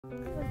No,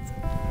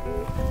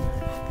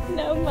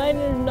 mine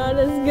are not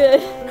as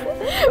good.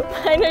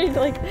 Mine are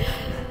like,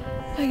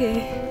 okay.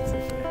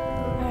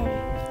 Alright.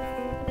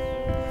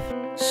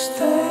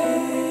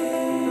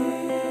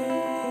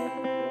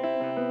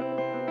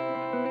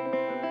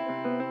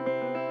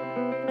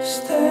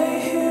 Stay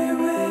here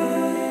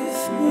with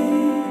me.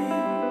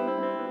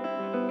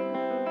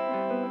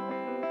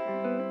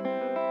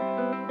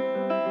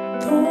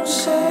 Don't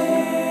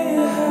say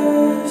you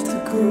have to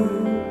go.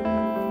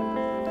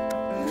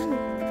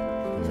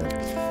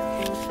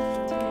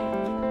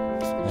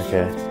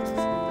 Okay.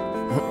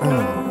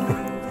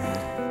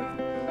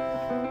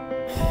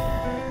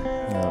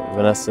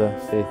 Vanessa,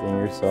 Faith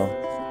Ingersoll.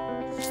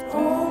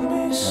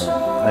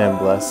 I am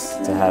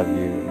blessed to have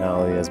you not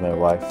only as my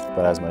wife,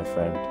 but as my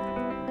friend.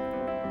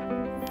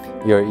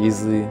 You are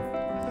easily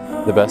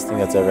the best thing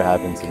that's ever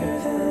happened to me.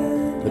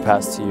 The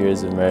past 2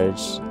 years of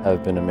marriage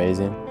have been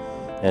amazing,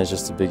 and it's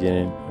just the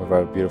beginning of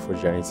our beautiful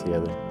journey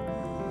together.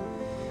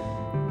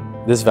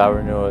 This vow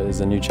renewal is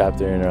a new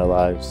chapter in our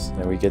lives,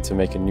 and we get to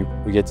make new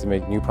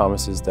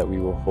promises that we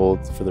will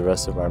hold for the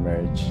rest of our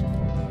marriage.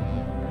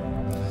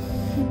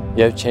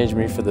 You have changed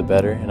me for the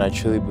better, and I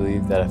truly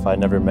believe that if I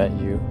never met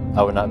you,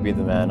 I would not be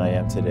the man I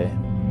am today.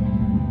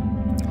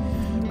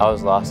 I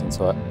was lost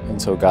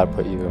until God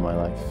put you in my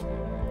life.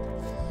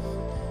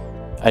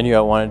 I knew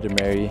I wanted to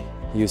marry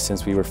you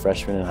since we were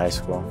freshmen in high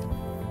school.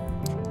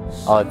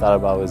 All I thought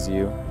about was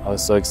you. I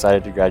was so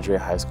excited to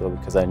graduate high school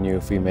because I knew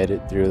if we made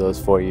it through those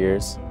 4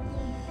 years,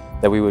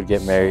 that we would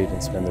get married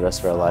and spend the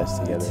rest of our lives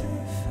together.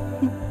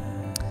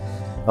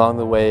 Along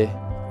the way,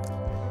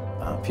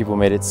 people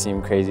made it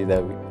seem crazy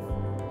that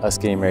us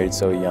getting married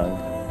so young,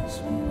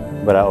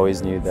 but I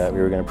always knew that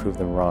we were going to prove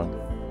them wrong,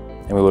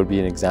 and we would be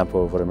an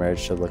example of what a marriage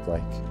should look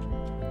like.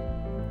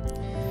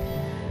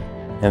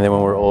 And then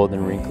when we're old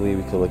and wrinkly,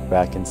 we could look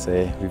back and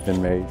say we've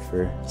been married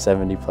for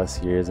 70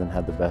 plus years and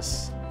had the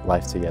best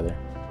life together.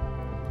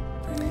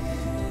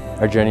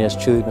 Our journey has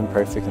truly been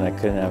perfect, and I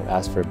couldn't have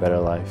asked for a better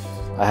life.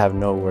 I have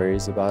no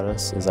worries about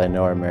us, as I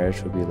know our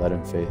marriage will be led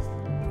in faith.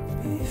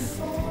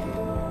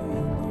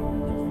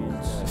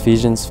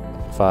 Ephesians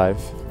 5,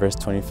 verse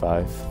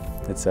 25,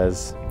 it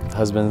says,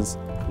 "Husbands,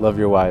 love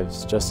your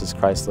wives, just as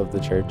Christ loved the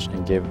church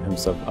and gave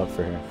himself up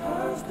for her."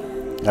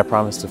 I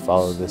promise to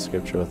follow this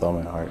scripture with all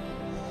my heart.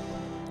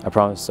 I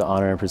promise to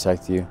honor and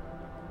protect you.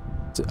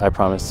 I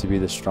promise to be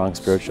the strong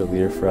spiritual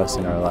leader for us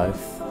in our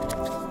life.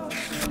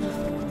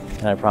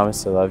 And I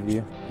promise to love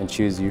you and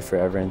choose you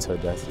forever until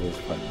death do us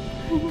part.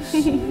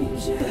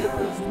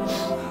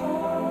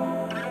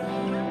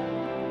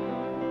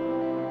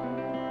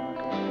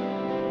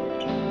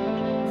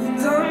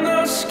 And I'm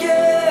not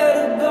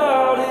scared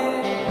about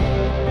it.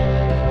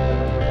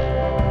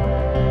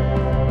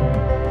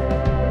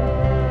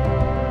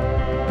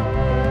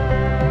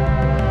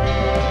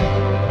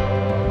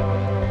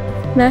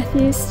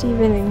 Matthew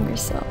Stephen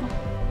Ingersoll.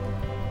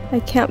 I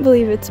can't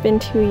believe it's been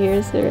 2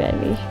 years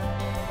already.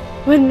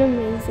 What an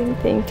amazing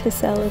thing to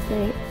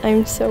celebrate.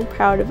 I'm so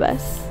proud of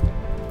us.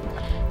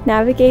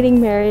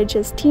 Navigating marriage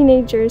as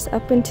teenagers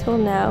up until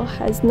now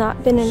has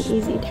not been an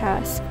easy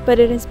task, but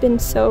it has been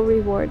so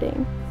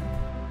rewarding.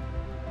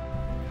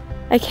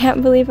 I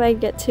can't believe I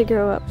get to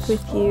grow up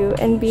with you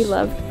and be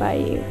loved by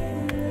you.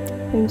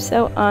 I'm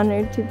so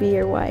honored to be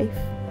your wife.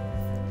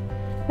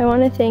 I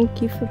want to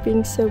thank you for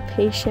being so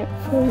patient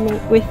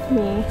with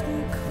me,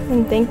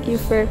 and thank you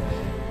for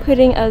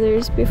putting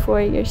others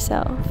before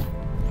yourself.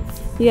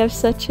 You have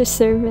such a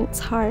servant's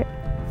heart,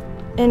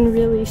 and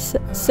really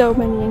so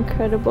many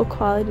incredible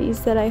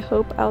qualities that I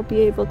hope I'll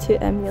be able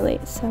to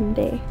emulate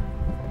someday.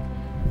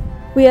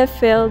 We have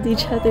failed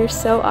each other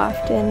so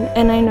often,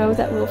 and I know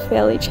that we'll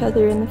fail each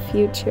other in the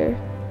future.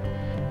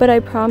 But I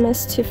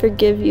promise to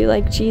forgive you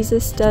like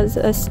Jesus does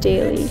us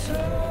daily.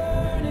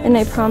 And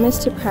I promise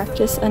to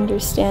practice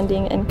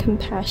understanding and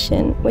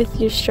compassion with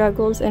your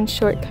struggles and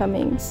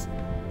shortcomings.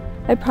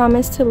 I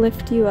promise to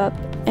lift you up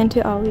and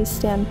to always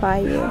stand by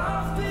you.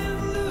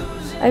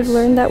 I've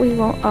learned that we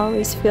won't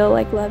always feel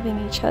like loving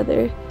each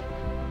other,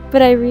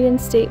 but I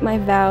reinstate my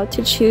vow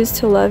to choose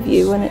to love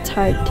you when it's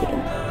hard to.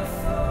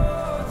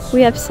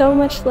 We have so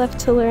much left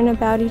to learn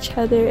about each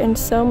other, and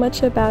so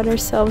much about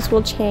ourselves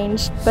will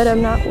change, but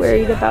I'm not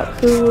worried about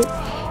who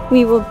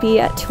we will be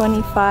at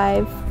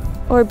 25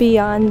 or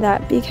beyond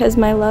that, because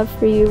my love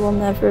for you will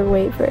never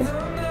waver,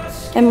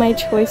 and my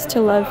choice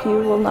to love you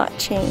will not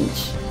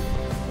change.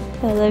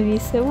 I love you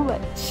so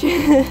much.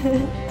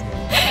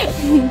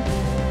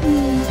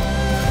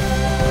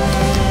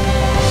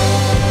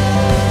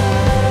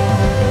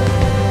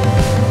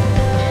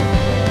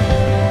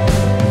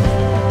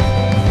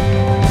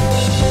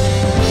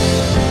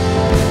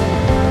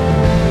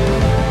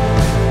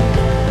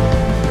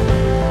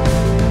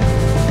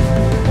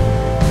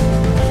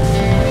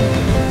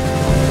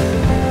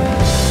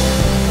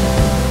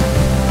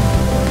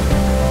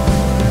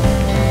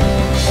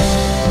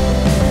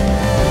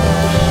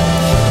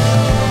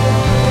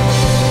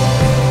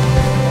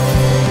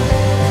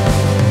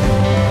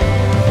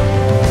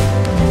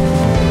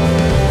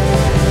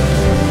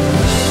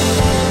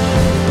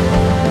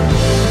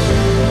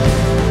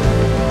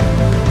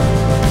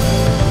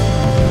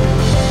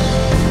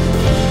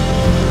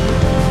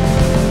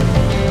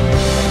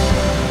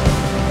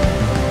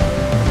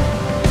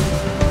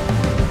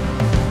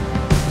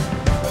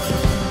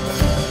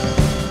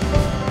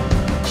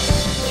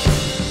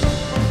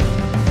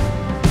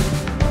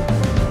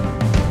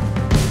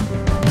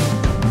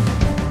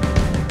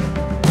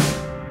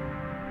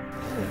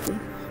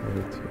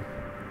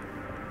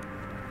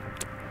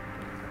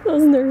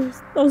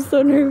 I'm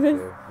so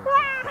nervous.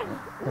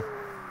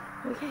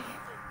 Okay.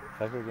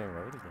 I feel like we're getting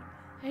married again.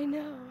 I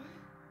know.